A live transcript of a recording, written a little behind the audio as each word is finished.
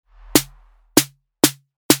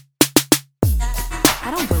I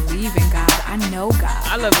don't believe in God. I know God.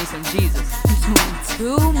 I love me some Jesus. You're doing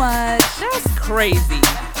too much. That's crazy.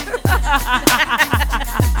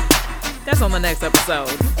 That's on the next episode.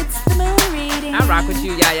 It's the moon reading. I rock with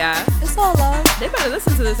you, Yaya. It's all love. They better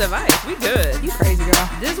listen to this advice. We good. You crazy girl.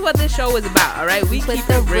 This is what this show is about, all right? We With keep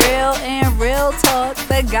the it real. and real talk,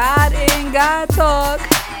 the God in God talk.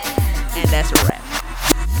 And that's a wrap.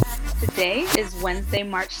 Today is Wednesday,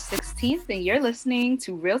 March 16th, and you're listening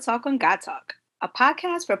to Real Talk on God Talk, a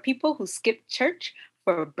podcast for people who skip church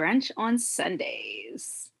for brunch on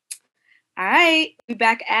Sundays. All right, we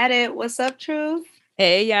back at it. What's up, Truth?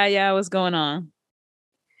 Hey, Yaya, what's going on?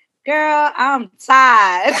 Girl, I'm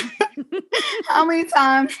tired. How many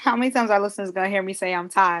times our listeners gonna hear me say I'm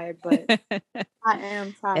tired? But I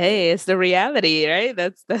am tired. Hey, it's the reality, right?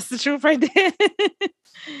 That's the truth right there.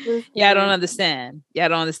 Y'all don't understand.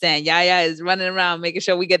 Yaya is running around making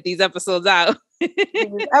sure we get these episodes out.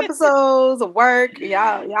 These episodes of work,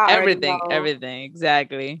 y'all everything,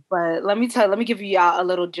 exactly. But let me give y'all a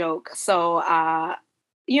little joke. So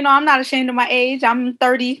I'm not ashamed of my age. I'm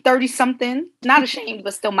 30 something. Not ashamed,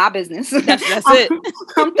 but still my business. That's it.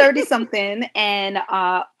 I'm 30 something. And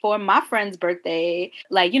for my friend's birthday,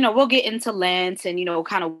 we'll get into Lent and,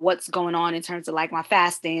 kind of what's going on in terms of like my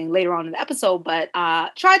fasting later on in the episode. But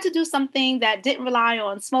tried to do something that didn't rely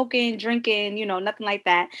on smoking, drinking, nothing like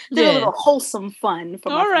that. Did a little wholesome fun for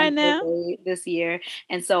my friend's birthday this year.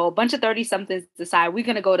 And so a bunch of 30 somethings decide we're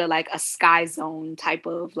going to go to like a Sky Zone type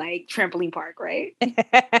of like trampoline park, right?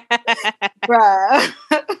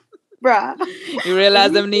 Bruh. You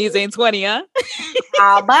realize them knees ain't 20, huh?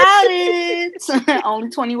 How about it? Only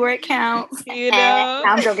 20 where it counts.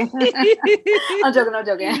 I'm joking. I'm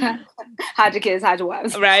joking. Hide your kids, hide your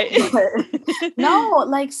wives. Right. No,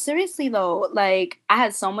 like seriously though, like I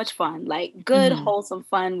had so much fun, like good, wholesome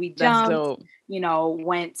fun. We jumped,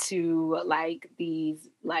 went to like these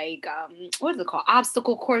like what is it called?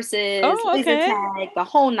 Obstacle courses, laser tag, the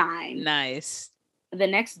whole nine. Nice. The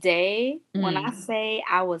next day, when I say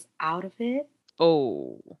I was out of it,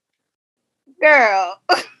 oh, girl,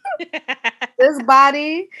 this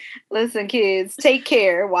body. Listen, kids, take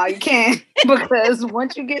care while you can, because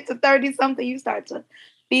once you get to 30 something, you start to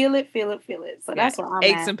feel it. So that's what I'm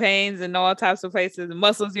aches and pains and all types of places, and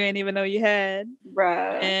muscles you ain't even know you had,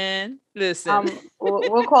 bruh. And listen,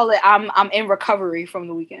 we'll call it. I'm in recovery from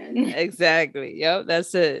the weekend. Exactly. Yep,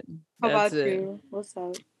 that's it. How about you? What's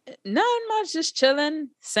up? Not much, just chilling.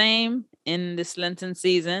 Same in this Lenten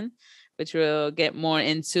season, which we'll get more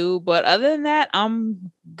into. But other than that,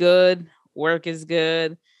 I'm good. Work is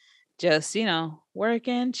good. Just,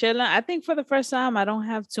 working, chilling. I think for the first time, I don't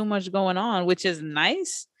have too much going on, which is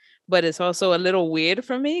nice. But it's also a little weird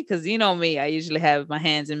for me because, me, I usually have my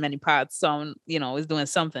hands in many pots. So I'm, always doing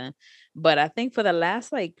something. But I think for the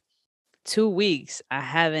last 2 weeks, I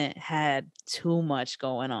haven't had too much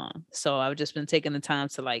going on. So I've just been taking the time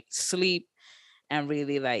to sleep and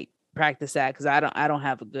really practice that because I don't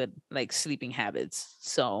have a good sleeping habits.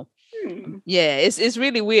 So yeah, it's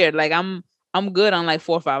really weird. I'm good on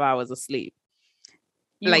 4 or 5 hours of sleep.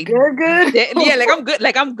 You good? Yeah, I'm good.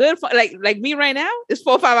 I'm good for like me right now. It's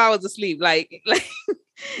 4 or 5 hours of sleep.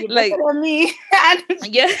 You look at me.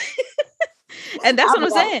 Yeah. And that's what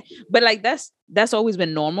I'm saying. But that's always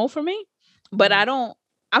been normal for me. But I'm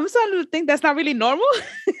starting to think that's not really normal.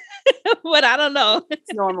 But I don't know.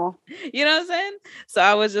 It's normal. You know what I'm saying? So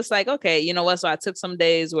I was just like, okay, you know what? So I took some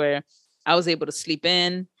days where I was able to sleep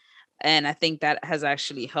in. And I think that has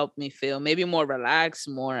actually helped me feel maybe more relaxed,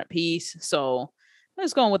 more at peace. So I'm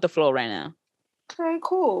just going with the flow right now. Okay,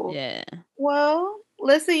 cool. Yeah. Well,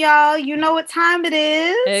 listen, y'all, you know what time it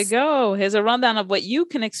is. There you go. Here's a rundown of what you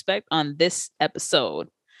can expect on this episode.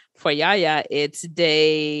 For Yaya, it's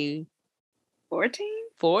day 14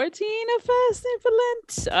 of fasting for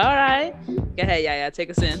Lent. All right. Go ahead, Yaya.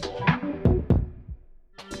 Take us in.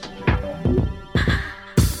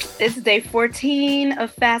 It's day 14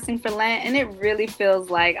 of fasting for Lent, and it really feels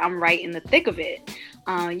like I'm right in the thick of it.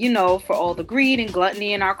 For all the greed and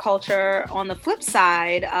gluttony in our culture. On the flip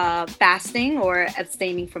side, fasting or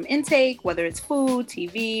abstaining from intake, whether it's food,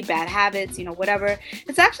 TV, bad habits, whatever,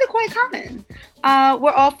 it's actually quite common.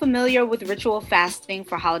 We're all familiar with ritual fasting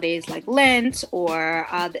for holidays like Lent or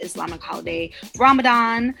the Islamic holiday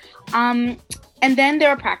Ramadan. And then there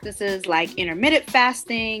are practices like intermittent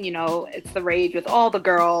fasting. It's the rage with all the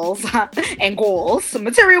girls and goals,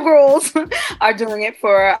 material goals are doing it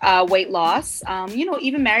for weight loss.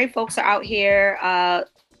 Even married folks are out here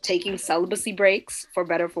taking celibacy breaks, for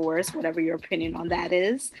better or for worse, whatever your opinion on that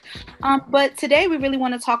is. But today we really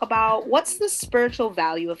want to talk about what's the spiritual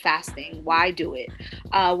value of fasting? Why do it?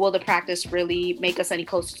 Will the practice really make us any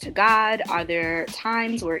closer to God? Are there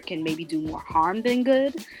times where it can maybe do more harm than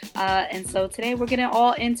good? And so today we're getting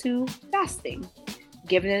all into fasting,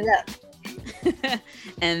 giving it up.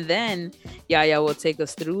 And then Yaya will take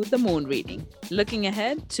us through the moon reading, looking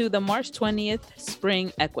ahead to the March 20th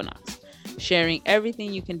spring equinox, sharing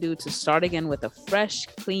everything you can do to start again with a fresh,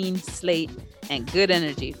 clean slate and good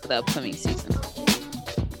energy for the upcoming season.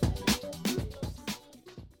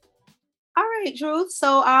 All right, Truth.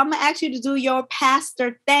 So I'm going to ask you to do your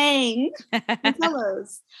pastor thing and tell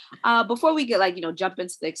us. Before we get jump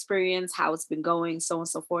into the experience, how it's been going, so on and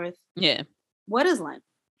so forth. Yeah. What is Lent?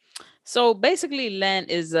 So basically, Lent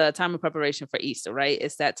is a time of preparation for Easter, right?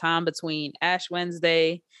 It's that time between Ash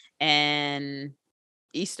Wednesday and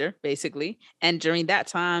Easter, basically. And during that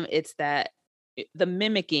time, it's the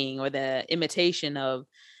mimicking or the imitation of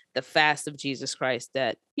the fast of Jesus Christ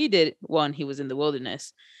that he did when he was in the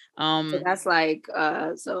wilderness. So that's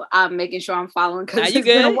so I'm making sure I'm following because it's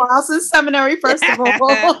been a while since seminary, first of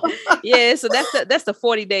all. Yeah, so that's the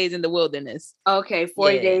 40 days in the wilderness. Okay,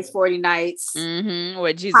 40 days, 40 nights.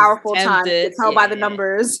 Where Jesus powerful tempted. Time. You can tell by the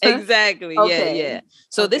numbers. Exactly. Okay. Yeah.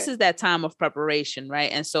 So this is that time of preparation,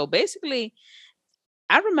 right? And so basically,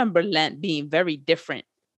 I remember Lent being very different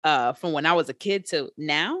from when I was a kid to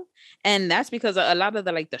now. And that's because a lot of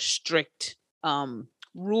the strict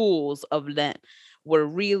rules of Lent were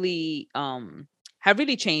really have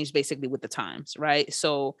really changed basically with the times, right?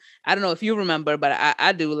 So I don't know if you remember, but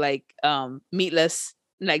I do meatless,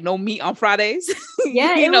 no meat on Fridays.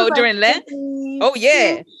 Yeah, during Lent. Oh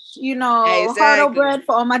yeah, exactly. Hard bread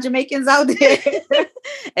for all my Jamaicans out there.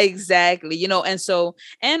 Exactly.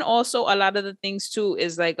 And also a lot of the things too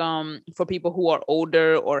is for people who are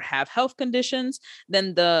older or have health conditions,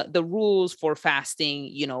 then the rules for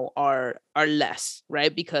fasting, are less,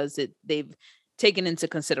 right? Because they've taken into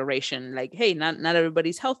consideration hey, not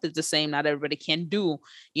everybody's health is the same, not everybody can do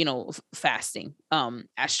fasting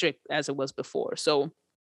as strict as it was before. So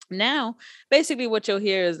now basically what you'll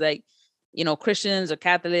hear is Christians or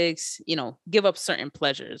Catholics give up certain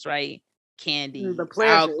pleasures, right? Candy,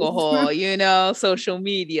 alcohol, social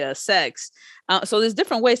media, sex. So there's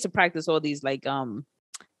different ways to practice all these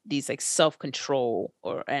self-control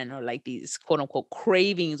or these quote unquote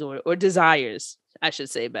cravings or desires, I should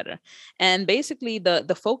say better. And basically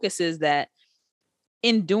the focus is that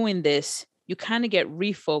in doing this, you kind of get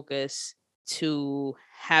refocused to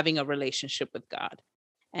having a relationship with God.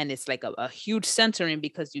 And it's a huge centering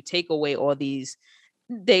because you take away all these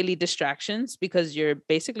daily distractions because you're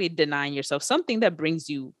basically denying yourself something that brings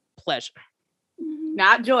you pleasure.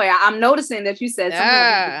 Not joy. I'm noticing that you said something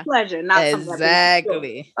that brings you pleasure, not something that brings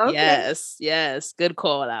you joy. Okay. Yes. Good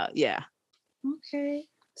call out. Yeah. Okay.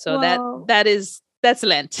 So that's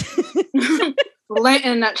Lent. Lent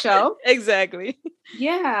in a nutshell. Exactly.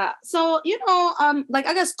 Yeah. So, I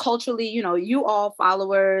guess culturally, you all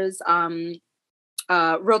followers,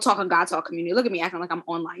 Real Talk and God Talk community. Look at me acting like I'm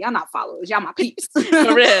online. Y'all not followers. Y'all my peeps. For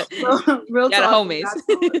real. Real Talk homies.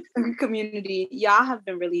 community. Y'all have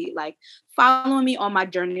been really following me on my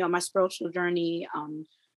journey, on my spiritual journey,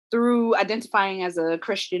 through identifying as a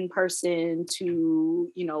Christian person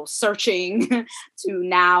to, searching to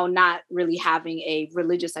now not really having a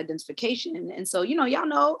religious identification. And so, y'all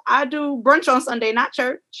know I do brunch on Sunday, not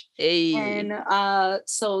church. Hey. And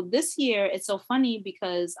so this year it's so funny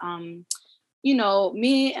because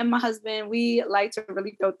me and my husband, we like to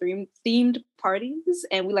really throw themed parties,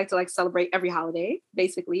 and we like to celebrate every holiday,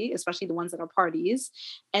 basically, especially the ones that are parties.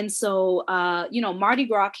 And so, Mardi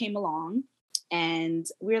Gras came along, and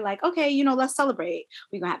we're like, okay, let's celebrate.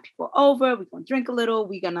 We're gonna have people over. We're gonna drink a little.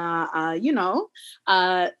 We're gonna,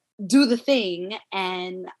 do the thing.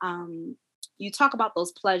 And you talk about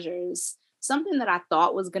those pleasures. Something that I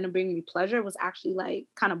thought was going to bring me pleasure was actually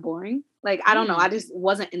kind of boring. I don't know. I just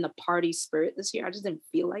wasn't in the party spirit this year. I just didn't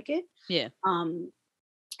feel like it. Yeah.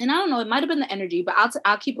 And I don't know, it might've been the energy, but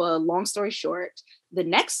I'll keep a long story short. The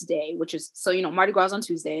next day, which is, Mardi Gras on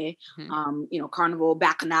Tuesday, Carnival,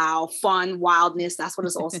 Bacchanal, fun, wildness. That's what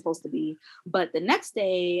it's all supposed to be. But the next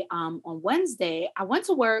day, on Wednesday, I went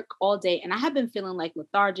to work all day and I had been feeling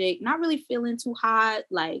lethargic, not really feeling too hot,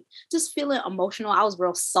 just feeling emotional. I was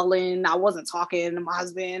real sullen. I wasn't talking to my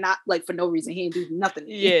husband, for no reason. He didn't do nothing.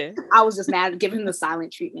 Yeah. I was just mad, giving him the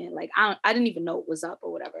silent treatment. I didn't even know what was up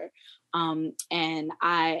or whatever. And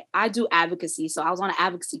I do advocacy. So I was on an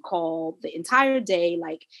advocacy call the entire day day,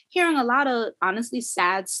 like hearing a lot of honestly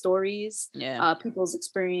sad stories, people's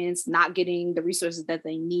experience not getting the resources that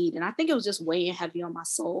they need. And I think it was just weighing heavy on my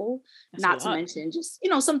soul, not to mention just,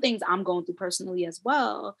 some things I'm going through personally as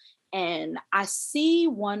well. And I see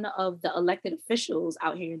one of the elected officials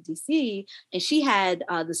out here in DC, and she had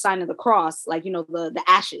the sign of the cross, like, the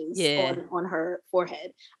ashes on her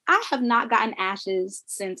forehead. I have not gotten ashes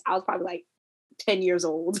since I was probably like 10 years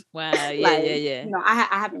old. Wow. Yeah.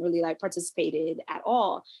 I haven't really like participated at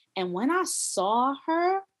all. And when I saw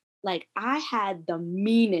her, like I had the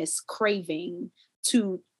meanest craving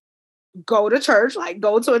to go to church, like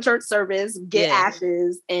go to a church service, get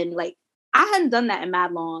ashes, and like I hadn't done that in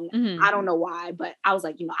mad long. I don't know why, but I was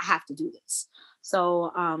like, I have to do this.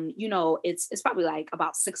 So, it's probably like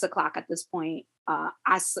about 6:00 at this point. I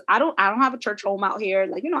don't have a church home out here.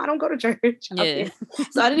 Like, I don't go to church. Up here.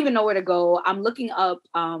 So I didn't even know where to go. I'm looking up,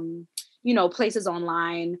 places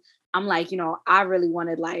online. I'm like, I really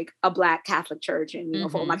wanted like a Black Catholic church, and,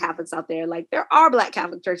 for all my Catholics out there, like there are Black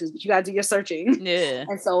Catholic churches, but you got to do your searching. Yeah.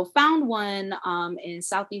 And so found one, in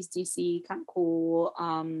Southeast DC, kind of cool.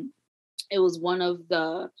 It was one of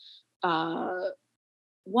the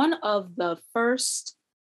first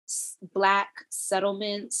Black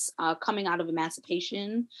settlements coming out of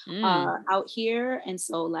emancipation out here. And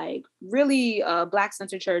so like really Black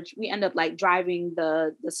centered church. We end up like driving,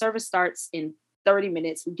 the service starts in 30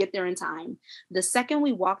 minutes. We get there in time. The second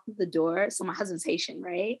we walk through the door, so my husband's Haitian,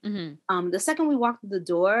 right? The second we walk through the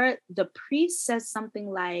door, the priest says something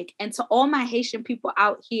like, and to all my Haitian people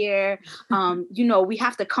out here, we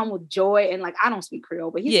have to come with joy. And like, I don't speak Creole,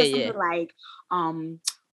 but he says something like, bon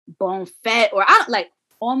fête, or I don't like,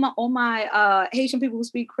 all my Haitian people who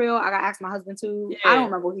speak Creole, I gotta ask my husband too. Yeah. I don't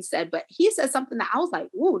remember what he said, but he said something that I was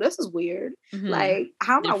like, "Ooh, this is weird. Like,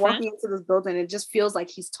 how am I walking into this building? It just feels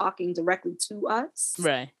like he's talking directly to us."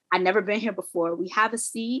 Right. I've never been here before. We have a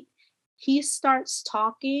seat. He starts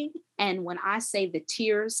talking, and when I say the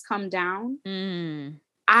tears come down,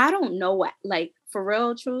 I don't know what, like, for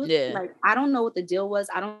real truth. Yeah. Like, I don't know what the deal was.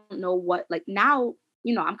 I don't know what, like, now,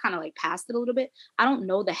 I'm kind of like past it a little bit. I don't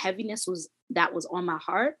know the heaviness that was on my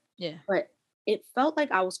heart. Yeah. But it felt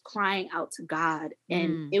like I was crying out to God,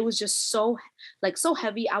 and it was just so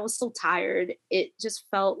heavy. I was so tired. It just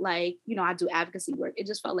felt like, I do advocacy work. It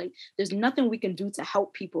just felt like there's nothing we can do to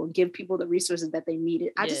help people and give people the resources that they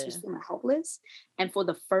needed. I just was feeling helpless. And for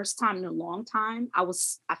the first time in a long time, I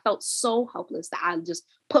felt so helpless that I just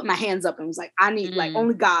put my hands up and was like, I need like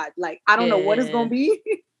only God. Like, I don't know what it's going to be.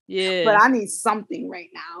 Yeah. But I need something right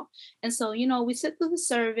now. And so, we sit through the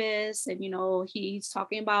service, and, he's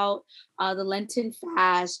talking about the Lenten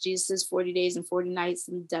fast, Jesus' 40 days and 40 nights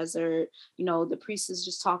in the desert. The priest is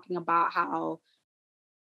just talking about how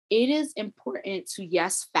it is important to,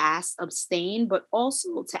 yes, fast, abstain, but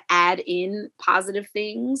also to add in positive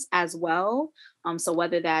things as well. So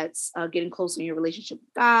whether that's getting closer in your relationship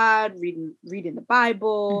with God, reading the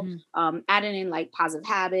Bible, adding in like positive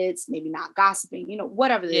habits, maybe not gossiping,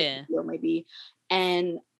 whatever the deal may be.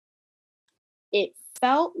 And it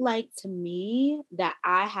felt like to me that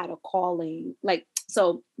I had a calling. Like,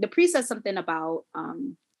 so the priest said something about,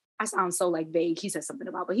 I sound so like vague. He said something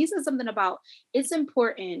about it's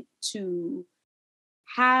important to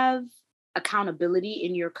have accountability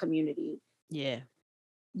in your community. Yeah.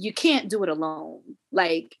 You can't do it alone.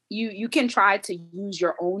 Like you can try to use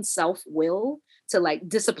your own self-will to like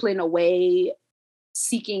discipline away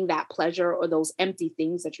seeking that pleasure or those empty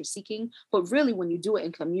things that you're seeking. But really, when you do it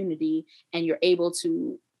in community and you're able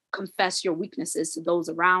to confess your weaknesses to those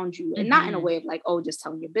around you, and not in a way of like, oh, just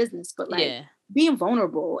telling your business, but like being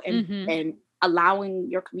vulnerable and allowing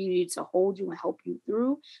your community to hold you and help you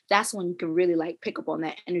through, that's when you can really like pick up on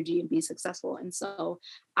that energy and be successful. And so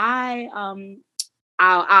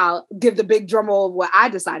I'll give the big drum roll of what I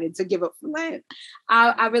decided to give up for Lent.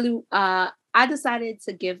 I decided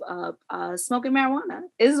to give up smoking marijuana.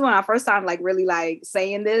 This is when I first time like really like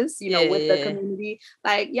saying this, with the community.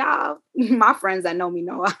 Like, y'all, my friends that know me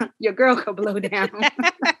know your girl could blow down.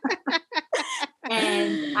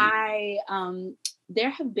 And there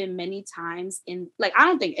have been many times in like, I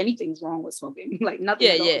don't think anything's wrong with smoking. Like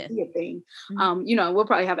nothing be a thing. We'll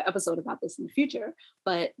probably have an episode about this in the future,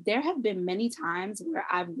 but there have been many times where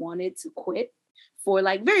I've wanted to quit for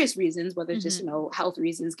like various reasons, whether it's just, health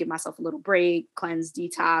reasons, give myself a little break, cleanse,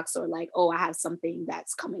 detox, or like, oh, I have something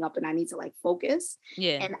that's coming up and I need to like focus.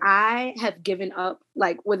 Yeah. And I have given up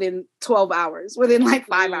like within 12 hours, within like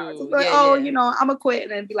 5 hours. I'm like, I'm gonna quit.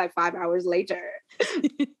 And then be like 5 hours later,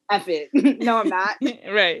 F it. No, I'm not.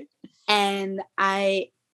 Right. And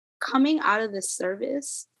coming out of this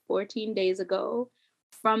service 14 days ago,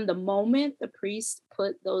 from the moment the priest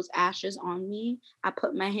put those ashes on me, I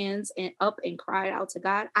put my hands up and cried out to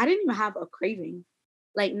God. I didn't even have a craving,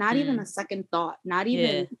 like not even a second thought, not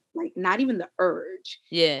even the urge.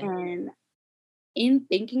 Yeah. And in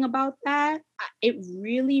thinking about that, it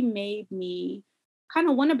really made me kind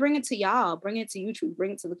of want to bring it to y'all, bring it to YouTube,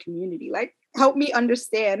 bring it to the community. Like, help me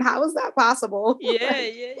understand, how is that possible?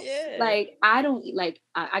 Yeah. Like, I don't like,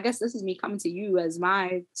 I guess this is me coming to you as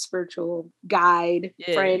my spiritual guide,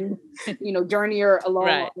 friend, journeyer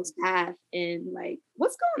along this path. And like,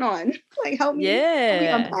 what's going on? Like, help me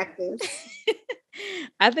unpack this.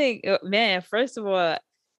 I think, man, first of all,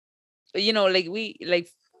 like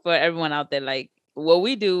for everyone out there, like what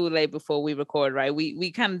we do, like before we record, right?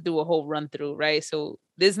 We kind of do a whole run through, right? So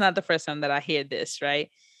this is not the first time that I hear this, right?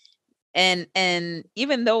 And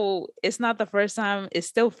even though it's not the first time, it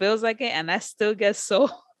still feels like it, and I still get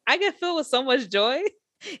I get filled with so much joy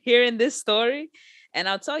hearing this story. And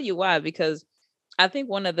I'll tell you why, because I think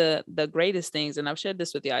one of the greatest things, and I've shared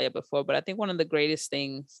this with Yaya before, but I think one of the greatest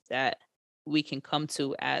things that we can come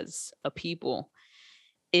to as a people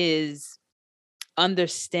is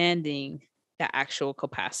understanding the actual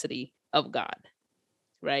capacity of God,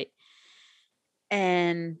 right?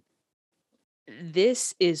 And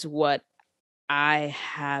this is what I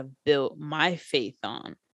have built my faith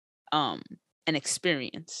on, an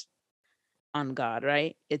experience on God,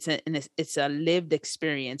 right? It's a lived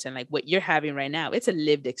experience. And like what you're having right now, it's a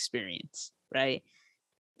lived experience, right?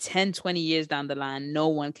 10, 20 years down the line, no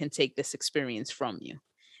one can take this experience from you.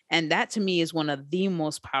 And that to me is one of the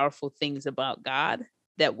most powerful things about God,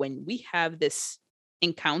 that when we have this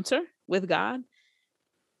encounter with God,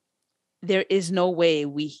 there is no way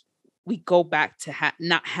we go back to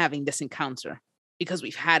not having this encounter, because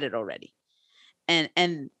we've had it already. And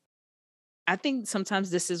I think sometimes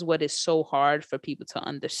this is what is so hard for people to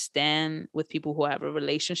understand with people who have a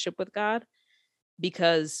relationship with God,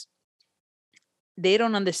 because they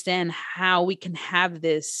don't understand how we can have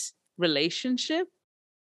this relationship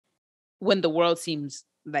when the world seems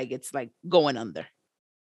like it's like going under.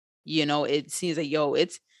 It seems like,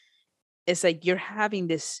 it's like you're having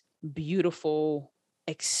this beautiful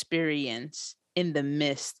experience in the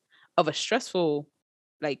midst of a stressful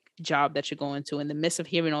like job that you're going to, in the midst of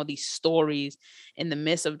hearing all these stories, in the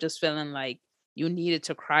midst of just feeling like you needed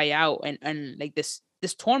to cry out, and like this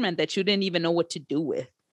torment that you didn't even know what to do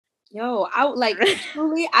with. Yo, I like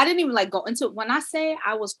truly, I didn't even like go into it. When I say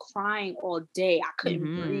I was crying all day, I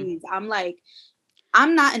couldn't breathe. I'm like,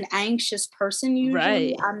 I'm not an anxious person usually.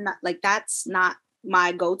 Right. I'm not like, that's not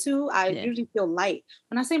my go-to. I usually feel light.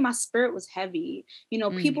 When I say my spirit was heavy,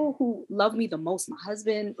 people who love me the most, my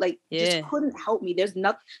husband, like just couldn't help me. There's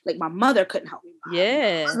nothing, like my mother couldn't help me.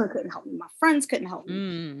 My husband couldn't help me. My friends couldn't help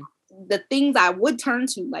me. The things I would turn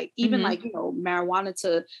to, like even like, marijuana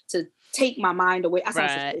to take my mind away. I sound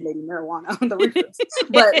like lady marijuana on the reefers.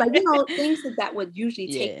 But like, things that would usually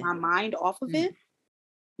take my mind off of it.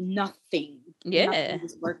 Nothing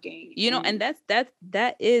is working. And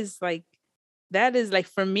that is like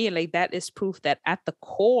for me, like that is proof that at the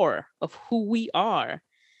core of who we are,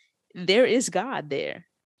 there is God there.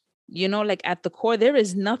 Like at the core, there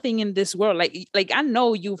is nothing in this world. Like I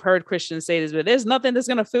know you've heard Christians say this, but there's nothing that's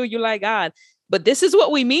gonna fill you like God. But this is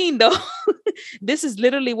what we mean, though. This is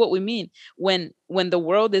literally what we mean when the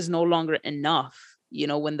world is no longer enough.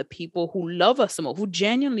 When the people who love us the most, who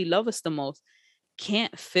genuinely love us the most,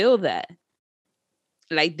 can't feel that.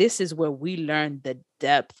 Like this is where we learn the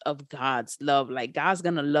depth of God's love. Like God's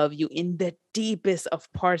gonna love you in the deepest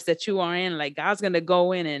of parts that you are in. Like God's gonna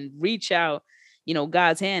go in and reach out,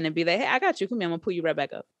 God's hand and be like, hey, I got you. Come here, I'm gonna pull you right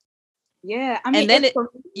back up. Yeah. I mean, and then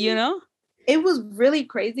it was really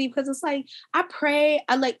crazy because it's like, I pray,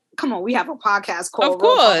 come on, we have a podcast called, of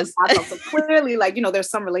course. So clearly, like, there's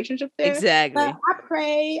some relationship there. Exactly. But I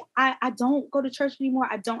pray, I don't go to church anymore.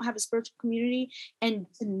 I don't have a spiritual community. And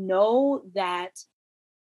to know that,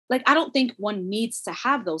 like, I don't think one needs to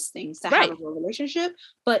have those things to have a real relationship,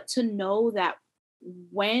 but to know that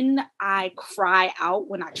when I cry out,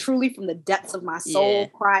 when I truly from the depths of my soul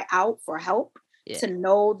cry out for help, to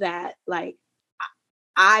know that like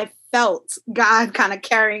I felt God kind of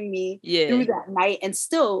carrying me through that night. And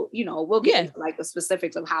still, we'll get into like the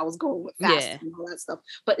specifics of how I was going with fasting and all that stuff,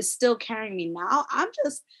 but it's still carrying me now.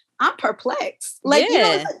 I'm perplexed. Like,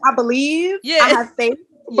 it's like, I believe, I have faith,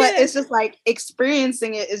 but it's just like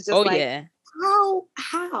experiencing it is just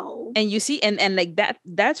how? And you see, and like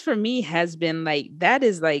that's for me has been like, that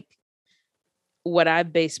is like what I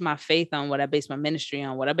base my faith on, what I base my ministry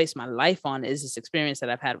on, what I base my life on, is this experience that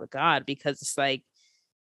I've had with God. Because it's like,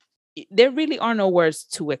 there really are no words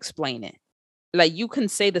to explain it. Like you can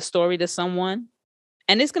say the story to someone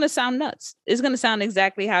And it's going to sound nuts. It's going to sound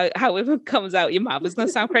exactly how it comes out your mouth. It's going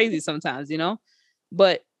to sound crazy sometimes,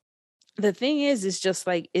 but the thing is, it's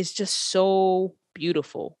just so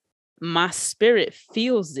beautiful. My spirit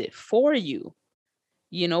feels it for you,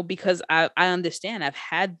 because I understand I've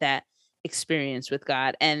had that experience with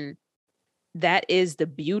God. And that is the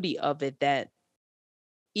beauty of it, that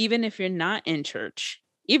even if you're not in church,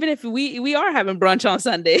 even if we are having brunch on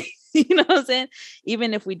Sunday, you know what I'm saying?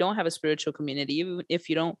 Even if we don't have a spiritual community, even if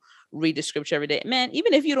you don't read the scripture every day, man,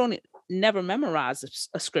 even if you don't never memorize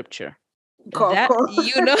a scripture,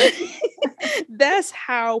 that's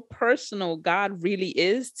how personal God really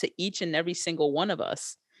is to each and every single one of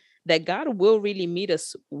us, that God will really meet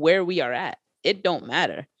us where we are at. It don't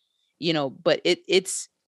matter, but it's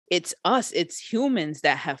us, it's humans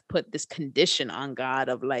that have put this condition on God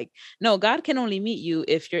of like, no, God can only meet you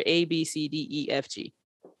if you're A, B, C, D, E, F, G.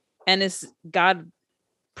 And it's God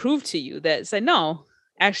proved to you that say, no,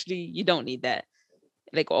 actually, you don't need that.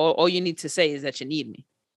 Like all you need to say is that you need me,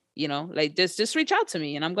 like just reach out to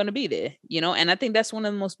me and I'm going to be there, and I think that's one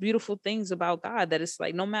of the most beautiful things about God, that it's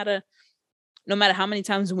like, no matter how many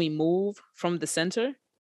times we move from the center,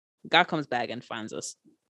 God comes back and finds us.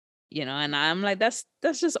 And I'm like, that's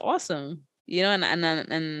just awesome,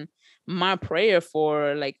 and my prayer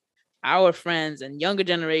for like our friends and younger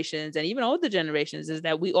generations and even older generations is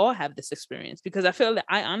that we all have this experience, because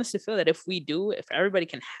I honestly feel that if everybody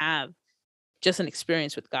can have just an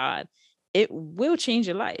experience with God, it will change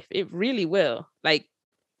your life. It really will. Like,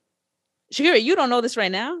 Shakira, you don't know this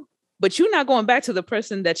right now, but you're not going back to the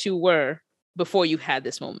person that you were before you had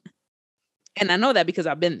this moment. And I know that because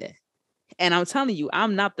I've been there. And I'm telling you,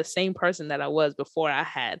 I'm not the same person that I was before I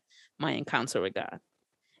had my encounter with God.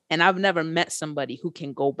 And I've never met somebody who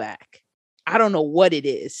can go back. I don't know what it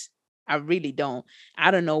is. I really don't.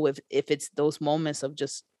 I don't know if it's those moments of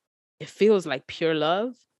just, it feels like pure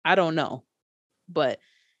love. I don't know. But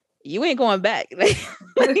you ain't going back. But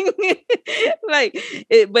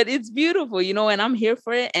it's beautiful, and I'm here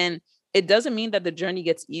for it. And it doesn't mean that the journey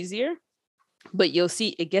gets easier, but you'll see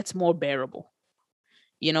it gets more bearable.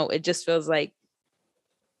 It just feels like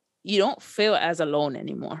you don't feel as alone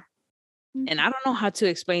anymore. Mm-hmm. And I don't know how to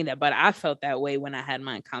explain that, but I felt that way when I had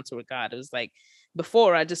my encounter with God. It was like,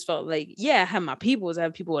 before I just felt like, yeah, I have my people, I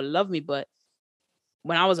have people who love me. But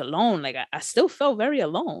when I was alone, like I still felt very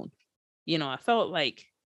alone. I felt like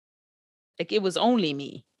it was only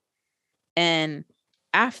me. And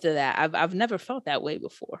after that, I've never felt that way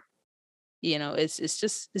before.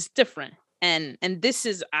 It's different. And this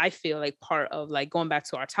is, I feel like, part of, like, going back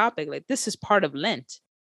to our topic, like, this is part of Lent.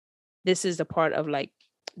 This is a part of, like,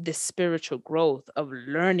 this spiritual growth of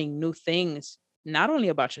learning new things, not only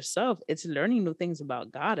about yourself, it's learning new things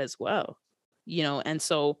about God as well. And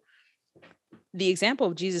so the example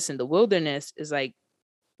of Jesus in the wilderness is like,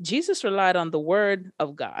 Jesus relied on the word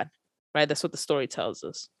of God, right? That's what the story tells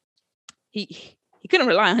us. He couldn't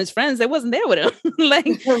rely on his friends. They wasn't there with him. Like,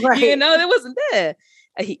 right. They wasn't there.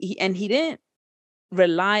 He didn't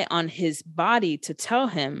rely on his body to tell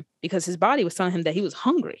him, because his body was telling him that he was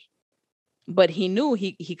hungry. But he knew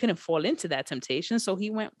he couldn't fall into that temptation. So he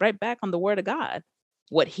went right back on the word of God.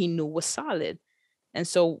 What he knew was solid. And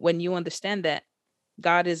so when you understand that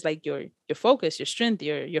God is like your focus, your strength,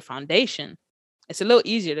 your foundation, it's a little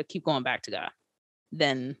easier to keep going back to God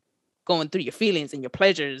than going through your feelings and your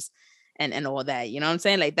pleasures and all that. You know what I'm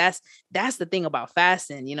saying? Like, that's the thing about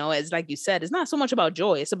fasting. It's like you said, it's not so much about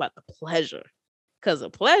joy, it's about the pleasure. Because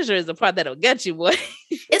the pleasure is the part that'll get you, boy.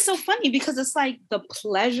 It's so funny because it's like the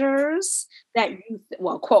pleasures that you,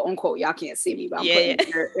 well, quote unquote, y'all can't see me, but I'm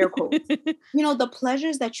putting air quotes. The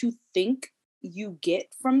pleasures that you think you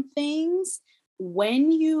get from things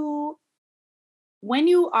when you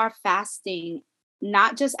are fasting,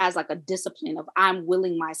 not just as like a discipline of I'm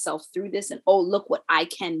willing myself through this and, oh, look what I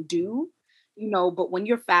can do, but when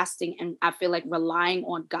you're fasting and I feel like relying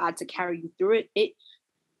on God to carry you through it,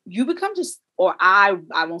 you become just, or I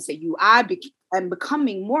won't say you, am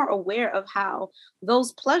becoming more aware of how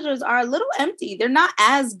those pleasures are a little empty. They're not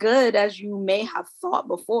as good as you may have thought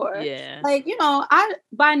before. Yeah. Like, I,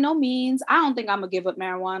 by no means, I don't think I'm gonna give up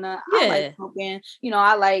marijuana. Yeah. I like smoking,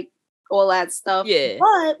 I like all that stuff. Yeah.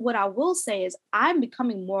 But what I will say is I'm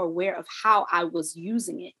becoming more aware of how I was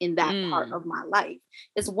using it in that part of my life.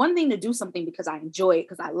 It's one thing to do something because I enjoy it,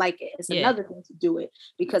 because I like it. It's another thing to do it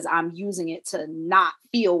because I'm using it to not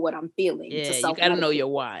feel what I'm feeling. Yeah, you gotta know your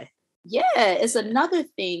why. Yeah, it's another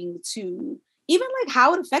thing to even like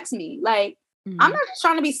how it affects me. Like, I'm not just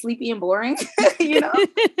trying to be sleepy and boring,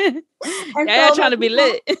 And so, trying to be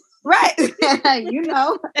lit. Right.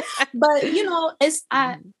 But, it's,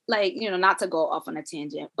 I like, not to go off on a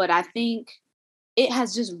tangent, but I think it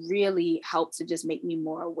has just really helped to just make me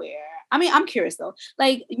more aware. I mean, I'm curious though.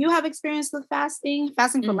 Like, you have experience with fasting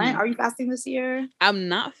for Lent. Mhm. Are you fasting this year? I'm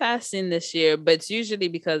not fasting this year, but it's usually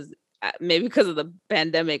because maybe because of the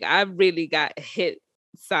pandemic, I really got hit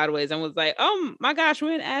sideways and was like, oh my gosh,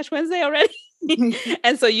 we're in Ash Wednesday already.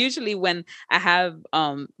 And so usually when I have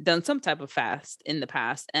done some type of fast in the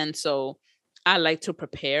past, and so I like to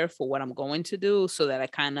prepare for what I'm going to do so that I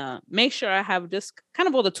kind of make sure I have just kind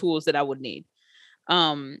of all the tools that I would need.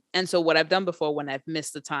 And so what I've done before when I've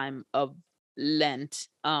missed the time of Lent,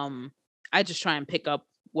 I just try and pick up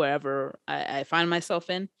wherever I find myself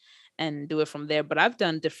in and do it from there. But I've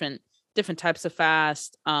done different types of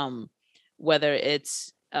fast, whether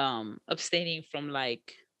it's abstaining from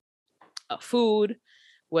like food,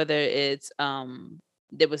 whether it's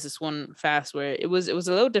there was this one fast where it was a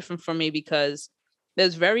little different for me because it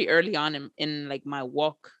was very early on in like my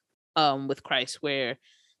walk with Christ where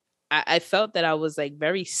I felt that I was like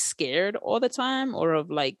very scared all the time or of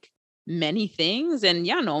like many things. And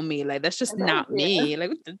y'all know me, like that's just not Yeah. me.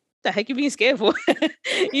 Like what the heck you being scared for?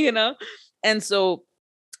 you know? And so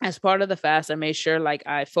as part of the fast, I made sure like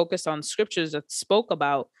I focused on scriptures that spoke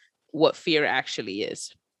about what fear actually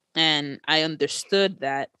is. And I understood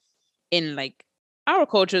that in like our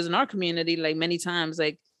cultures and our community, like many times,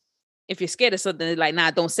 like if you're scared of something, it's like,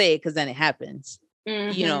 nah, don't say it because then it happens. You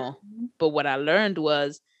Mhm. know, but what I learned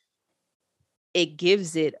was it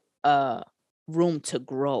gives it room to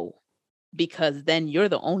grow because then you're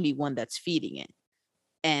the only one that's feeding it.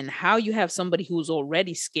 And how you have somebody who's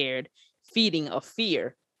already scared feeding a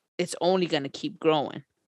fear, it's only going to keep growing.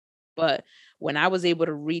 But when I was able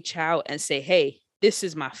to reach out and say, hey, this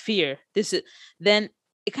is my fear, then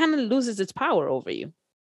it kind of loses its power over you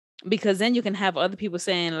because then you can have other people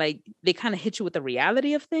saying, like, they kind of hit you with the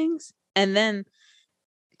reality of things. And then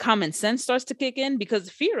common sense starts to kick in because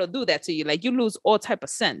fear will do that to you. Like you lose all type of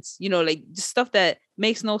sense, like just stuff that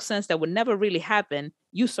makes no sense that would never really happen.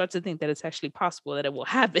 You start to think that it's actually possible that it will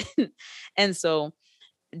happen. And so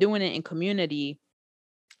doing it in community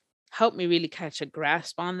helped me really catch a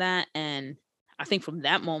grasp on that. And I think from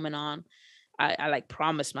that moment on, I like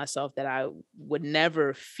promised myself that I would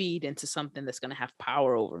never feed into something that's going to have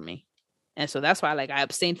power over me. And so that's why I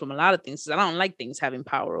abstain from a lot of things because I don't like things having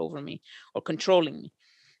power over me or controlling me.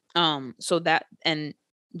 So that, and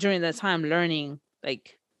during that time learning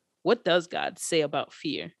like what does God say about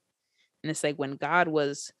fear. And it's like when God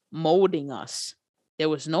was molding us, there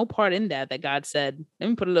was no part in that God said, let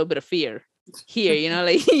me put a little bit of fear here,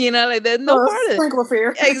 like like there's no part of it. Sprinkle of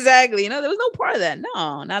fear. Exactly, there was no part of that.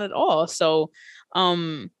 No, not at all. So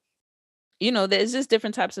there's just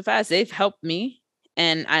different types of fasts. They've helped me,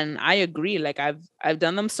 and I agree. Like I've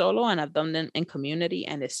done them solo and I've done them in community,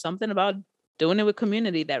 and it's something about doing it with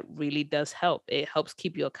community that really does help. It helps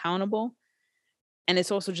keep you accountable. And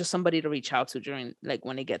it's also just somebody to reach out to during like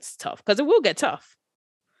when it gets tough, because it will get tough.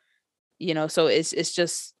 So it's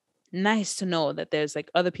just nice to know that there's like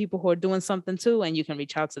other people who are doing something too, and you can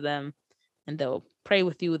reach out to them and they'll pray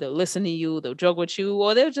with you, they'll listen to you, they'll joke with you,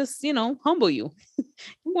 or they'll just, humble you.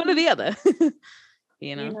 One or the other.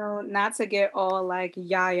 Not to get all like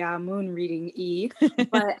Yaya moon reading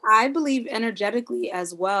but I believe energetically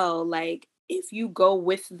as well, like if you go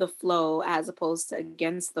with the flow as opposed to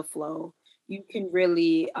against the flow, you can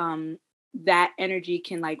really that energy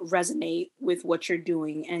can like resonate with what you're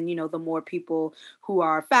doing. And the more people who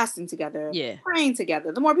are fasting together, Yeah. praying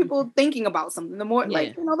together, the more people thinking about something, the more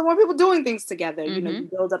Yeah. the more people doing things together, you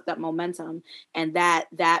build up that momentum, and that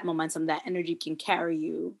momentum, that energy can carry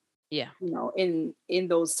you, yeah, in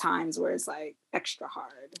those times where it's like extra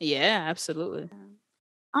hard. Yeah, absolutely.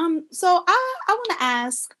 So I want to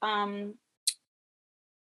ask,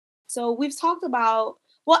 so we've talked about,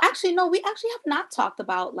 well, actually, no, we actually have not talked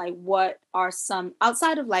about like what are some,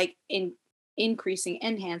 outside of like increasing,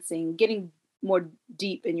 enhancing, getting more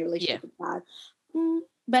deep in your relationship with God,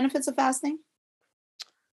 benefits of fasting.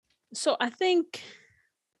 So I think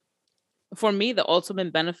for me, the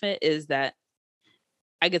ultimate benefit is that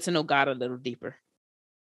I get to know God a little deeper.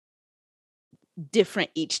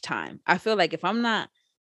 Different each time. I feel like if I'm not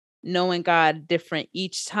knowing God different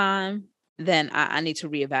each time, then I need to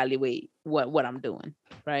reevaluate what I'm doing.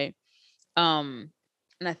 Right. And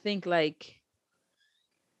I think like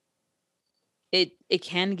it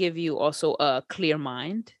can give you also a clear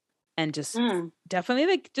mind and just definitely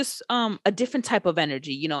like just a different type of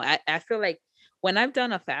energy. I feel like when I've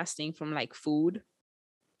done a fasting from like food,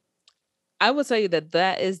 I will tell you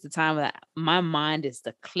that is the time that my mind is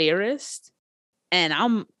the clearest.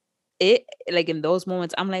 And like in those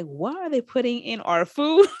moments, I'm like, what are they putting in our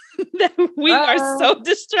food that we are so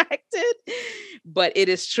distracted? But it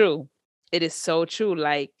is true. It is so true.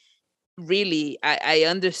 Like, really, I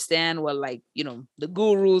understand what, like, the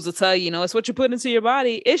gurus will tell you, it's what you put into your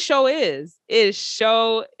body. It sure is. It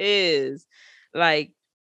sure is. Like,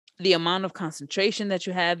 the amount of concentration that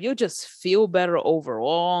you have, you'll just feel better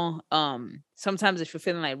overall. Sometimes if you're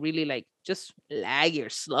feeling like really like just laggy or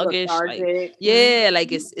sluggish, like, Lethargic. yeah,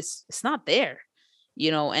 like it's not there,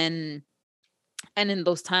 and in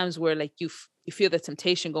those times where like you feel the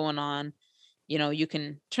temptation going on, you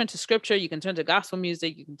can turn to scripture, you can turn to gospel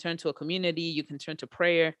music, you can turn to a community, you can turn to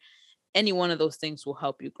prayer. Any one of those things will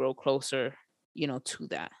help you grow closer, to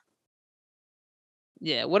that.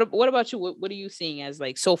 Yeah. What about you? What are you seeing as,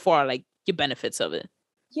 like, so far, like, your benefits of it?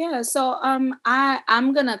 Yeah, so I'm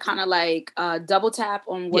gonna kind of like double tap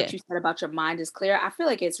on Yeah. what you said about your mind is clear. I feel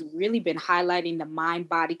like it's really been highlighting the mind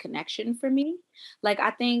body connection for me. Like I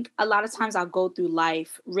think a lot of times I'll go through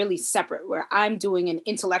life really separate where I'm doing an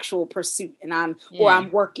intellectual pursuit and Yeah. I'm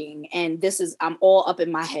working and I'm all up in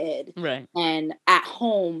my head. Right. And at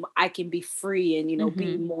home I can be free and be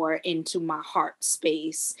Mm-hmm. more into my heart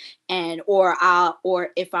space. And or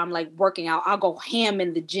if I'm like working out, I'll go ham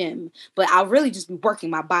in the gym, but I'll really just be working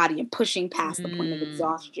my body and pushing past the point of Mm,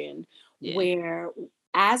 exhaustion. yeah. Where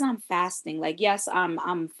as I'm fasting, like yes,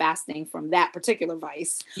 I'm fasting from that particular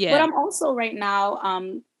vice, but Yeah. I'm also right now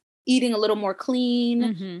eating a little more clean,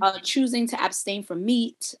 Mm-hmm. choosing to abstain from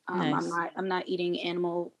meat. Nice. I'm not eating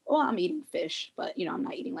animal. Well, I'm eating fish, but I'm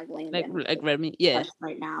not eating like land animals Like red meat. Yeah.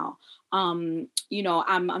 right now. I'm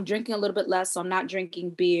drinking a little bit less, so I'm not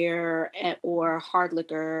drinking beer or hard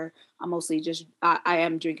liquor. I'm mostly just I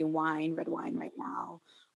am drinking wine, red wine right now.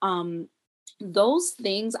 Um, those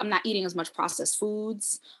things, I'm not eating as much processed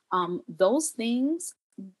foods. Those things,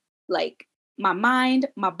 like my mind,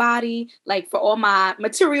 my body, like for all my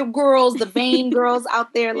material girls, the vain girls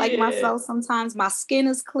out there like Yeah. myself, sometimes my skin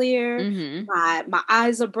is clear, Mm-hmm. my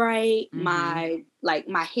eyes are bright, Mm-hmm.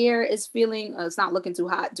 my hair is feeling it's not looking too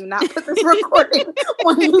hot. Do not put this recording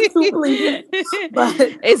on YouTube, please. But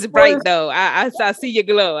It's for bright though. I see your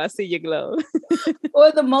glow. I see your glow.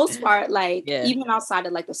 for the most part, like Yeah. even outside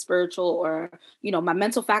of like the spiritual or my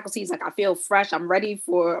mental faculties, like I feel fresh. I'm ready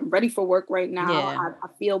for work right now. Yeah. I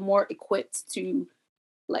feel more equipped to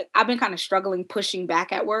like I've been kind of struggling pushing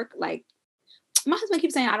back at work. Like my husband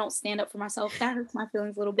keeps saying I don't stand up for myself. That hurts my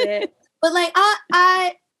feelings a little bit. But like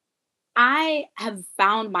I have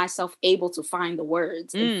found myself able to find the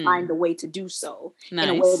words and find Mm. the way to do so in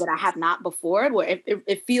a way Nice. that I have not before, where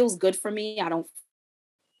it feels good for me. I don't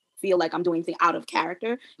feel like I'm doing anything out of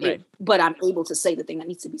character, Right. but I'm able to say the thing that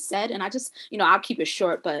needs to be said. And I just, I'll keep it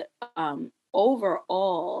short, but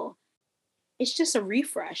overall, it's just a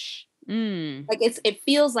refresh. Mm. Like it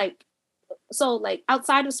feels like so like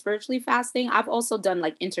outside of spiritually fasting, I've also done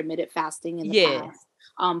like intermittent fasting in the Yeah. past.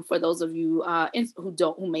 For those of you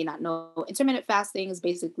who may not know, intermittent fasting is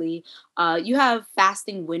basically you have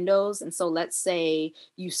fasting windows, and so let's say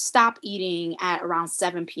you stop eating at around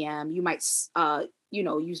 7 p.m. You might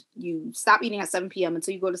you stop eating at 7 p.m.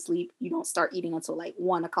 until you go to sleep. You don't start eating until like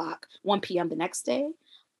 1 o'clock, 1 p.m. the next day,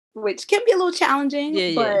 which can be a little challenging, Yeah.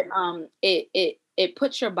 Yeah. but it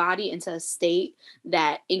puts your body into a state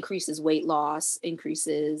that increases weight loss,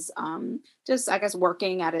 increases just I guess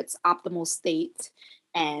working at its optimal state,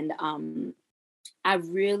 and I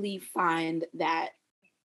really find that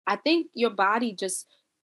I think your body just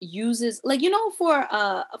uses like for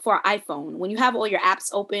iPhone when you have all your apps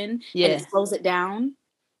open and it Yeah. slows it down.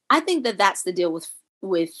 I think that that's the deal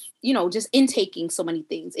with just intaking so many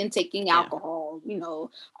things, intaking Yeah. alcohol,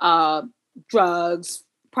 uh, drugs,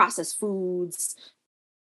 processed foods.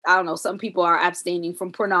 I don't know. Some people are abstaining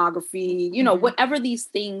from pornography. Mhm. Whatever these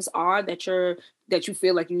things are that you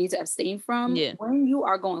feel like you need to abstain from. Yeah. When you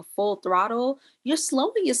are going full throttle, you're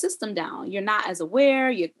slowing your system down. You're not as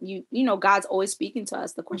aware. God's always speaking to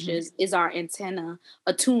us. The question Mhm. is our antenna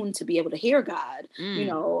attuned to be able to hear God?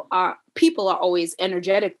 Mm. Our people are always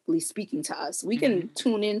energetically speaking to us. We can Mhm.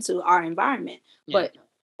 tune into our environment, Yeah. but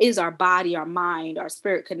is our body, our mind, our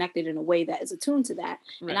spirit connected in a way that is attuned to that?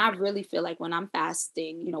 And Right. I really feel like when I'm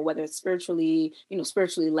fasting, whether it's spiritually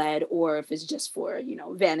led or if it's just for,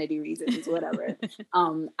 vanity reasons, whatever,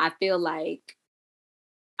 I feel like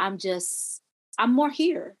I'm just, I'm more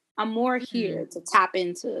here. I'm more Mm. here to tap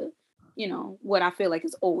into, what I feel like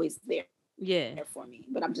is always there Yeah. for me,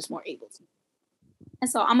 but I'm just more able to. And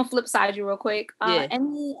so I'm gonna flip side you real quick. Yeah.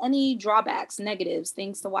 Any drawbacks, negatives,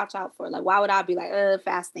 things to watch out for? Like, why would I be like,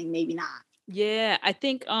 fasting? Maybe not. Yeah. I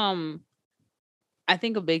think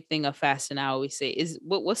a big thing of fasting, I always say, is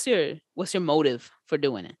what's your motive for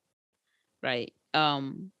doing it? Right.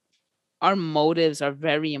 Our motives are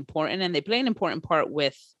very important, and they play an important part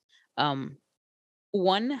with um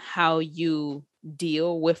one, how you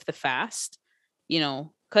deal with the fast,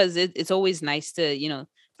 because it's always nice to,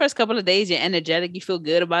 first couple of days you're energetic, you feel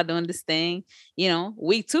good about doing this thing.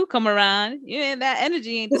 Week 2 come around, that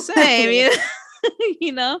energy ain't the same.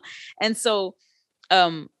 And so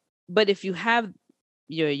but if you have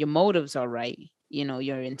your motives are right,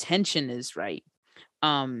 your intention is right,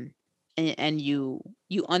 and you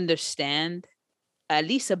understand at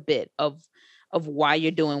least a bit of why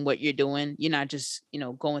you're doing what you're doing. You're not just,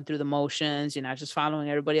 going through the motions. You're not just following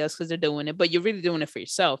everybody else because they're doing it, but you're really doing it for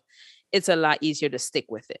yourself. It's a lot easier to stick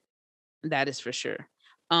with it. That is for sure.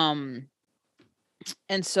 And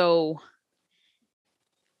so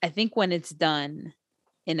I think when it's done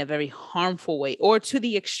in a very harmful way or to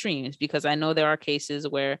the extremes, because I know there are cases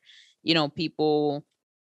where, people,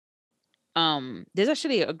 there's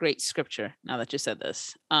actually a great scripture now that you said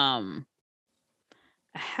this.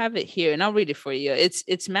 I have it here and I'll read it for you.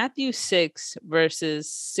 It's Matthew 6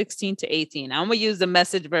 verses 16 to 18. I'm gonna use the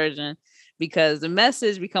Message version because the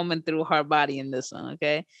Message be coming through hard body in this one.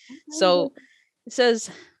 Okay. So it says,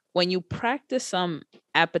 when you practice some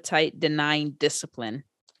appetite denying discipline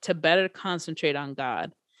to better concentrate on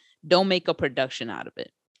God, don't make a production out of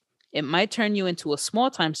it. It might turn you into a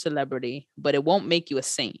small time celebrity, but it won't make you a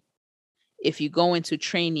saint. If you go into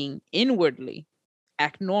training inwardly,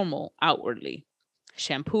 act normal outwardly.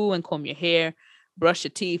 Shampoo and comb your hair, brush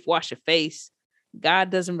your teeth, wash your face. God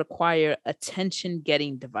doesn't require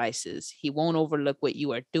attention-getting devices. He won't overlook what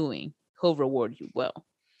you are doing. He'll reward you well.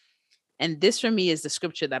 And this for me is the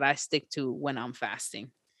scripture that I stick to when I'm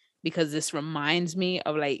fasting, because this reminds me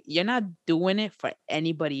of like, you're not doing it for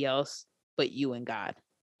anybody else but you and God.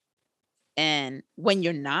 And when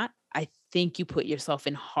you're not, I think you put yourself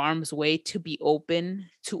in harm's way to be open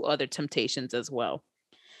to other temptations as well.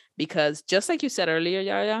 Because just like you said earlier,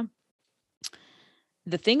 Yaya,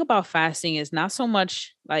 the thing about fasting is not so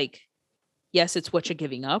much like, yes, it's what you're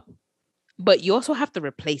giving up, but you also have to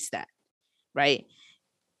replace that, right?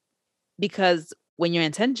 Because when your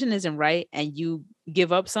intention isn't right and you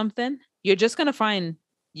give up something, you're just going to find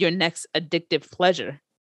your next addictive pleasure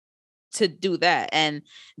to do that. And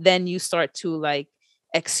then you start to like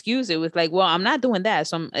excuse it with like, well, I'm not doing that,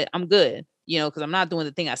 so I'm good, because I'm not doing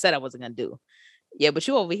the thing I said I wasn't going to do. Yeah, but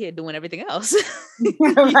you over here doing everything else.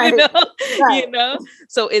 Right. Right.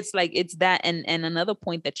 So it's like, it's that. And another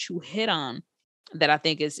point that you hit on that I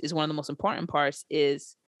think is one of the most important parts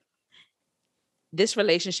is this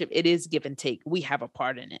relationship. It is give and take. We have a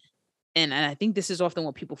part in it. And I think this is often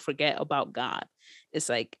what people forget about God. It's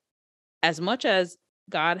like, as much as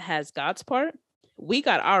God has God's part, we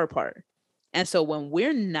got our part. And so when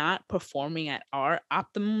we're not performing at our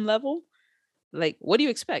optimum level, like, what do you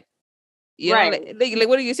expect? Right. Like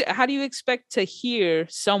what do you say? How do you expect to hear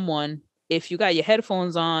someone if you got your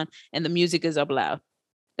headphones on and the music is up loud?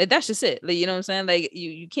 Like, that's just it. Like, you know what I'm saying? Like,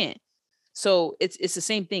 you can't. So it's the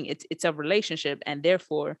same thing. It's a relationship, and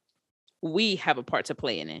therefore we have a part to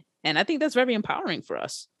play in it. And I think that's very empowering for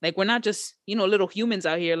us. Like, we're not just, little humans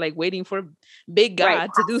out here like waiting for big God Right.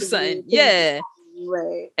 to do something. Yeah.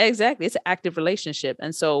 Right. Exactly. It's an active relationship.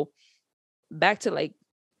 And so back to like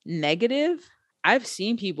negative, I've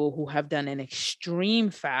seen people who have done an extreme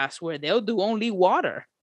fast where they'll do only water.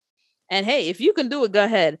 And hey, if you can do it, go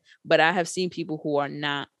ahead. But I have seen people who are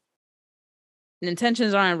not, the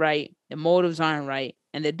intentions aren't right, the motives aren't right,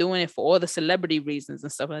 and they're doing it for all the celebrity reasons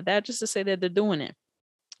and stuff like that, just to say that they're doing it.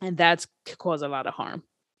 And that's cause a lot of harm.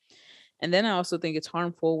 And then I also think it's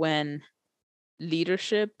harmful when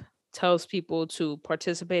leadership tells people to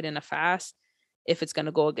participate in a fast if it's going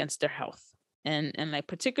to go against their health. And like,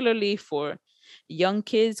 particularly for young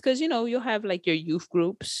kids, because you'll have like your youth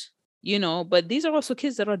groups, but these are also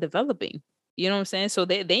kids that are developing, you know what I'm saying? So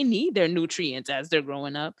they need their nutrients as they're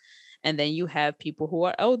growing up. And then you have people who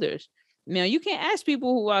are elders. You can't ask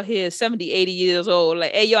people who are here 70, 80 years old,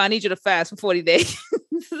 like, hey, yo, I need you to fast for 40 days.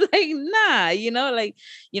 Like, nah,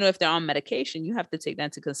 if they're on medication, you have to take that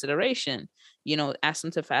into consideration. Ask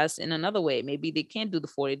them to fast in another way. Maybe they can't do the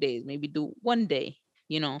 40 days, maybe do one day,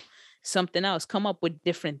 something else, come up with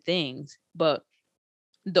different things. But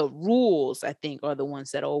the rules, I think, are the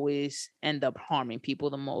ones that always end up harming people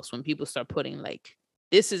the most, when people start putting like,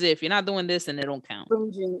 this is it. If you're not doing this, then it don't count.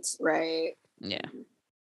 Stringent, right. Yeah.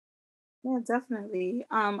 Yeah, definitely.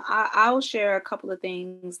 I'll share a couple of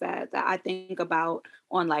things that I think about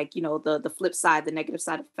on, like, the flip side, the negative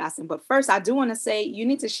side of fasting. But first, I do want to say you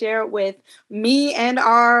need to share it with me and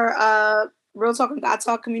our Real Talk and God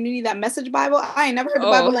Talk community, that Message Bible. I ain't never heard the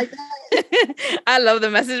Bible like that. I love the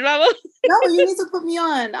Message Bible. No, you need to put me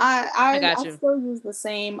on. I got you. still use the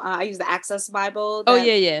same. I use the Access Bible. Oh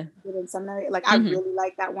yeah. Did in seminary. Like I really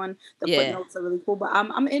like that one. The footnotes are really cool. But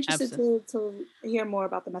I'm interested to hear more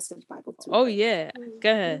about the Message Bible too. Oh yeah,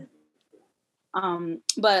 go ahead.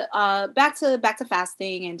 But back to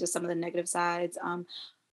fasting and just some of the negative sides.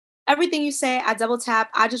 Everything you say, I double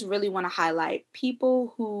tap. I just really want to highlight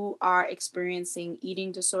people who are experiencing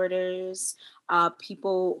eating disorders,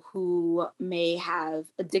 people who may have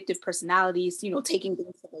addictive personalities, taking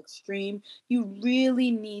things to the extreme. You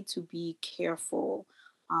really need to be careful.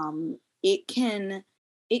 It can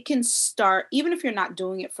start, even if you're not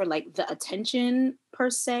doing it for like the attention per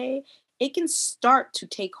se, it can start to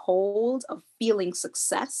take hold of feeling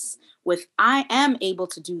success with, I am able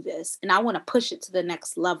to do this and I want to push it to the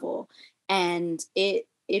next level. And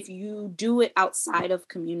if you do it outside of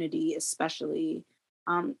community, especially,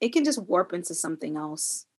 it can just warp into something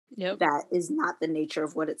else that is not the nature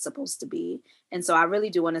of what it's supposed to be. And so I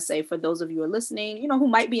really do want to say, for those of you who are listening, who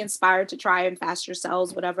might be inspired to try and fast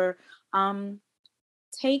yourselves, whatever, I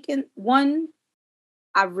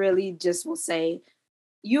really just will say,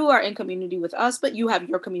 you are in community with us, but you have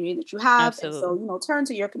your community that you have. Absolutely. And so, turn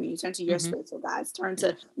to your community, turn to your spiritual guides, turn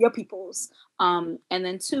to your peoples. And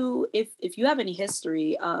then 2, if you have any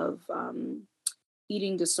history of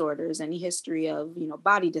eating disorders, any history of,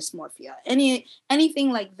 body dysmorphia,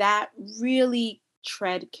 anything like that, really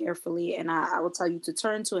tread carefully. And I will tell you to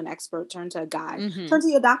turn to an expert, turn to a guide, turn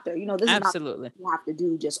to your doctor. This Absolutely. is not what you have to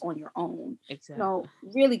do just on your own. Exactly.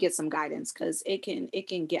 Really get some guidance, because it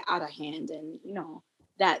can get out of hand, and,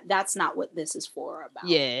 that's not what this is for about.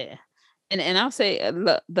 Yeah. And I'll say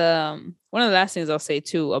the one of the last things I'll say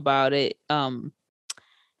too about it,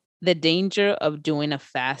 the danger of doing a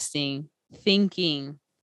fasting thinking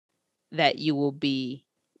that you will be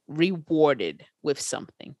rewarded with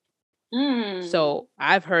something. So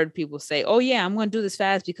I've heard people say, oh yeah, I'm going to do this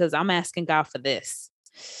fast because I'm asking God for this.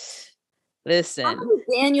 Listen,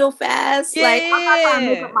 Daniel fast. Yeah. Like, I'm not trying to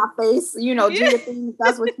make up my face, do your thing.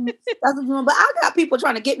 That's what you want. But I got people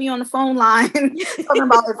trying to get me on the phone line talking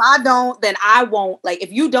about, if I don't, then I won't. Like,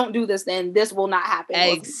 if you don't do this, then this will not happen.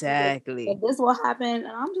 Exactly. If this will happen, and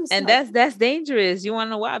I'm just. And that's dangerous. You want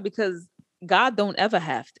to know why? Because God don't ever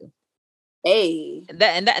have to. Hey.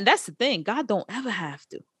 And that's the thing. God don't ever have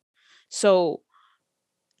to. So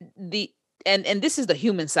and this is the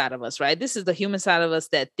human side of us, right? This is the human side of us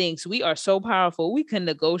that thinks we are so powerful, we can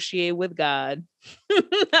negotiate with God.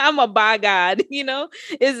 I'm a by God,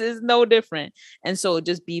 is no different. And so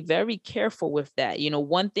just be very careful with that.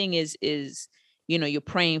 One thing is you're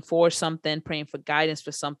praying for something, praying for guidance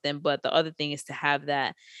for something, but the other thing is to have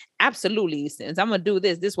that, absolutely, since I'm gonna do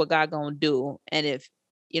this is what God gonna do. And if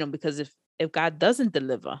because if God doesn't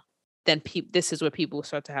deliver, then this is where people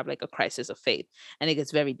start to have like a crisis of faith, and it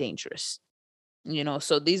gets very dangerous.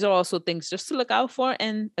 So these are also things just to look out for.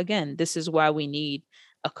 And again, this is why we need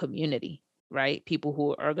a community, right? People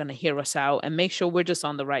who are going to hear us out and make sure we're just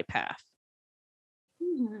on the right path.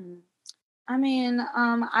 I mean,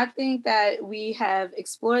 I think that we have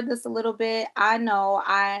explored this a little bit. I know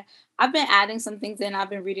I've been adding some things in. I've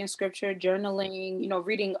been reading scripture, journaling,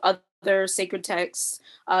 reading other sacred texts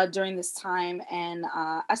during this time. And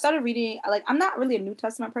I started reading, I'm not really a New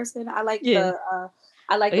Testament person. I like the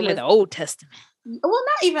Old Testament. Well,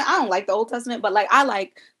 not even, I don't like the Old Testament, but I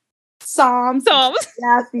like Psalms,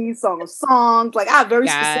 Ecclesiastes, Song of Songs. I have very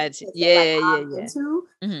specific into.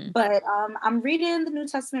 But I'm reading the New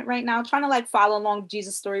Testament right now, trying to follow along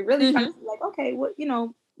Jesus' story, really trying to be okay, what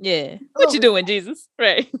what you doing, Jesus?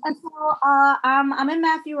 Right. And so I'm in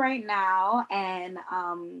Matthew right now, and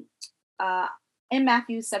in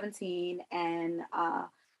Matthew 17, and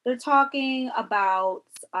they're talking about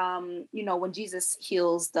when Jesus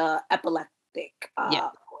heals the epileptic boy,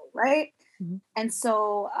 right? And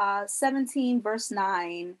so 17 verse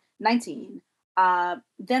 19,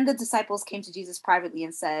 then the disciples came to Jesus privately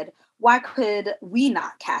and said, why could we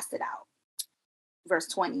not cast it out? Verse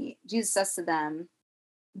 20, Jesus says to them,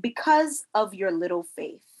 because of your little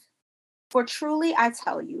faith. For truly I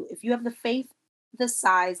tell you, if you have the faith the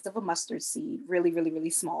size of a mustard seed, really, really, really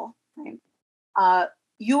small, right?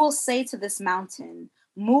 You will say to this mountain,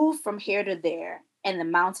 move from here to there, and the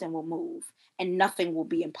mountain will move, and nothing will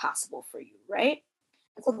be impossible for you, right?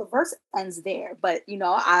 And so the verse ends there. But,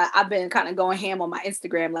 I've been kind of going ham on my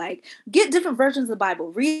Instagram, get different versions of the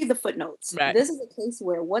Bible, read the footnotes. Right. This is a case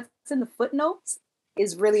where what's in the footnotes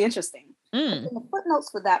is really interesting. In the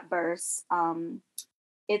footnotes for that verse,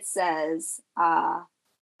 it says,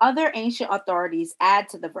 other ancient authorities add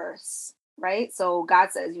to the verse, right? So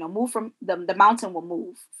God says, move from the mountain will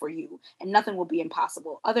move for you and nothing will be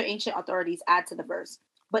impossible. Other ancient authorities add to the verse.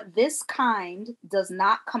 But this kind does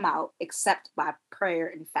not come out except by prayer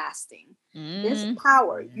and fasting. This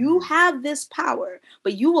power, you have this power,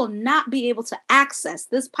 but you will not be able to access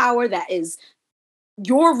this power that is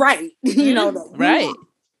your right, right,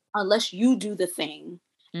 unless you do the thing.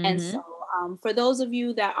 And so for those of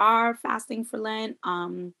you that are fasting for Lent,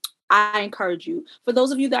 I encourage you. For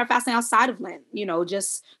those of you that are fasting outside of Lent,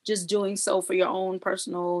 just doing so for your own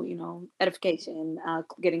personal, edification,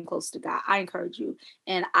 getting close to God, I encourage you.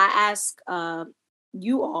 And I ask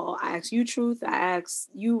you all, I ask you, Truth, I ask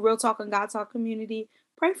you, Real Talk and God Talk community,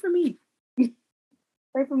 pray for me.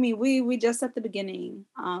 Pray for me. We just at the beginning.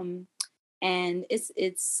 And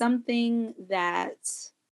it's something that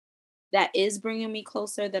is bringing me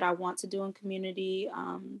closer, that I want to do in community,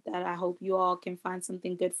 that I hope you all can find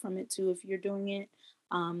something good from it too if you're doing it.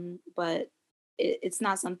 But it's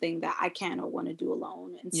not something that I can or want to do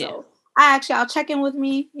alone. And so I'll check in with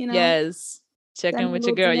me, Yes. Check in with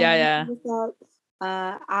your girl. Yeah.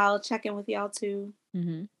 I'll check in with y'all too.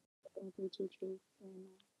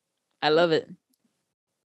 I love it.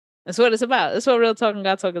 That's what it's about. That's what Real Talk and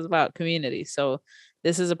God Talk is about, community. So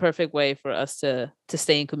this is a perfect way for us to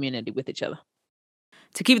stay in community with each other.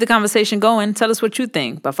 To keep the conversation going, tell us what you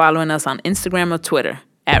think by following us on Instagram or Twitter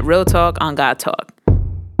at Real Talk on God Talk.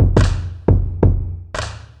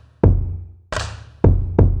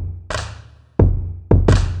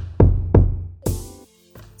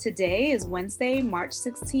 Today is Wednesday, March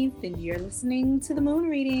 16th, and you're listening to the Moon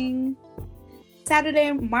Reading.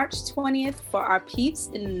 Saturday, March 20th, for our peeps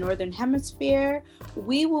in the Northern Hemisphere,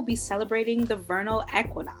 we will be celebrating the vernal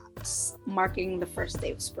equinox, marking the first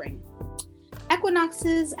day of spring.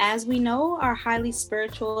 Equinoxes, as we know, are highly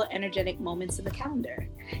spiritual, energetic moments in the calendar.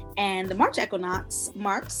 And the March equinox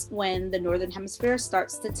marks when the Northern Hemisphere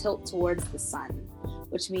starts to tilt towards the sun,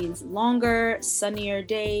 which means longer, sunnier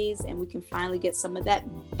days, and we can finally get some of that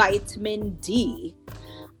vitamin D.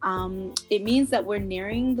 It means that we're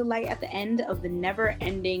nearing the light at the end of the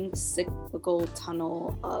never-ending cyclical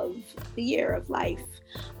tunnel of the year of life.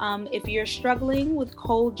 If you're struggling with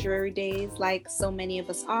cold, dreary days like so many of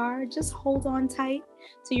us are, just hold on tight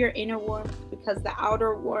to your inner warmth, because the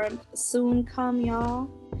outer warmth soon come, y'all.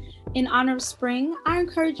 In honor of spring, I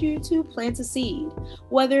encourage you to plant a seed,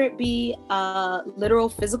 whether it be a literal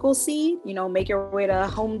physical seed, make your way to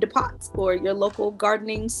Home Depot or your local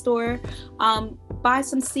gardening store, buy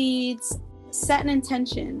some seeds, set an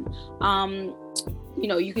intention.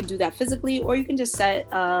 You can do that physically, or you can just set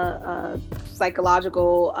a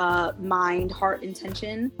psychological mind, heart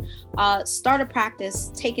intention. Start a practice,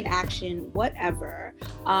 take an action, whatever.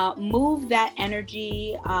 Move that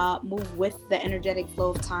energy, move with the energetic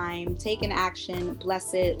flow of time, take an action,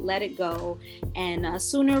 bless it, let it go. And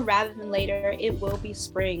sooner rather than later, it will be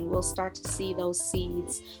spring. We'll start to see those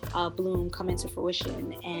seeds bloom, come into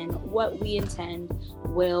fruition. And what we intend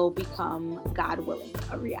will become, God willing,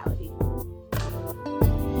 a reality.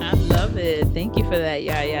 I love it. Thank you for that.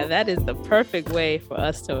 Yeah. That is the perfect way for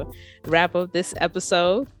us to wrap up this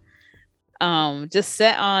episode. Just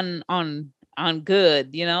set on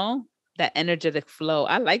good, that energetic flow.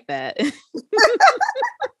 I like that. I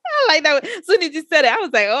like that. As soon as you said it, I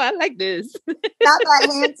was like, oh, I like this. Not that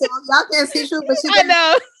hand tilt. Y'all can't see you, but I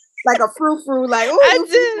know. Like a frou-frou, like, oh,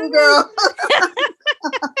 frou-frou girl.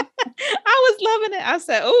 I was loving it. I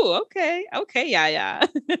said, oh, okay, yeah.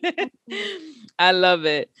 I love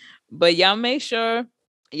it. But y'all make sure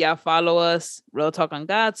y'all follow us, Real Talk on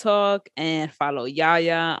God Talk, and follow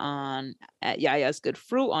Yaya at Yaya's Good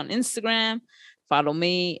Fruit on Instagram. Follow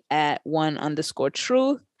me at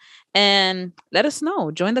 @1_truth. And let us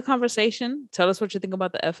know. Join the conversation. Tell us what you think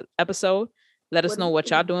about the episode. Let us know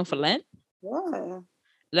what y'all doing for Lent. Yeah.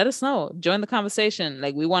 Let us know. Join the conversation.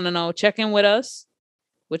 Like, we want to know. Check in with us.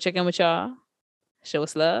 We'll check in with y'all. Show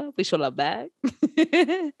us love. We show love back.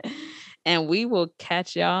 And we will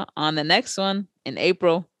catch y'all on the next one in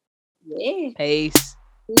April. Yeah. Peace.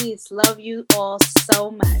 Peace. Love you all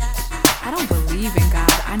so much. I don't believe in God.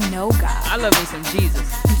 I know God. I love me some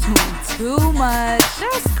Jesus. You're doing too much.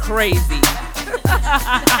 That's crazy.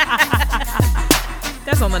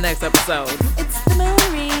 That's on the next episode. It's the Moon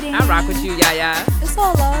Reading. I rock with you, Yaya. It's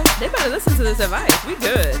all love. They better listen to this advice. We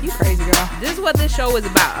good. You crazy girl. This is what this show is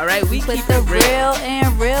about, all right? We With keep the it real. real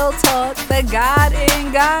and real talk, the God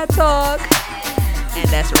in God talk. And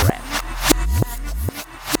that's a wrap.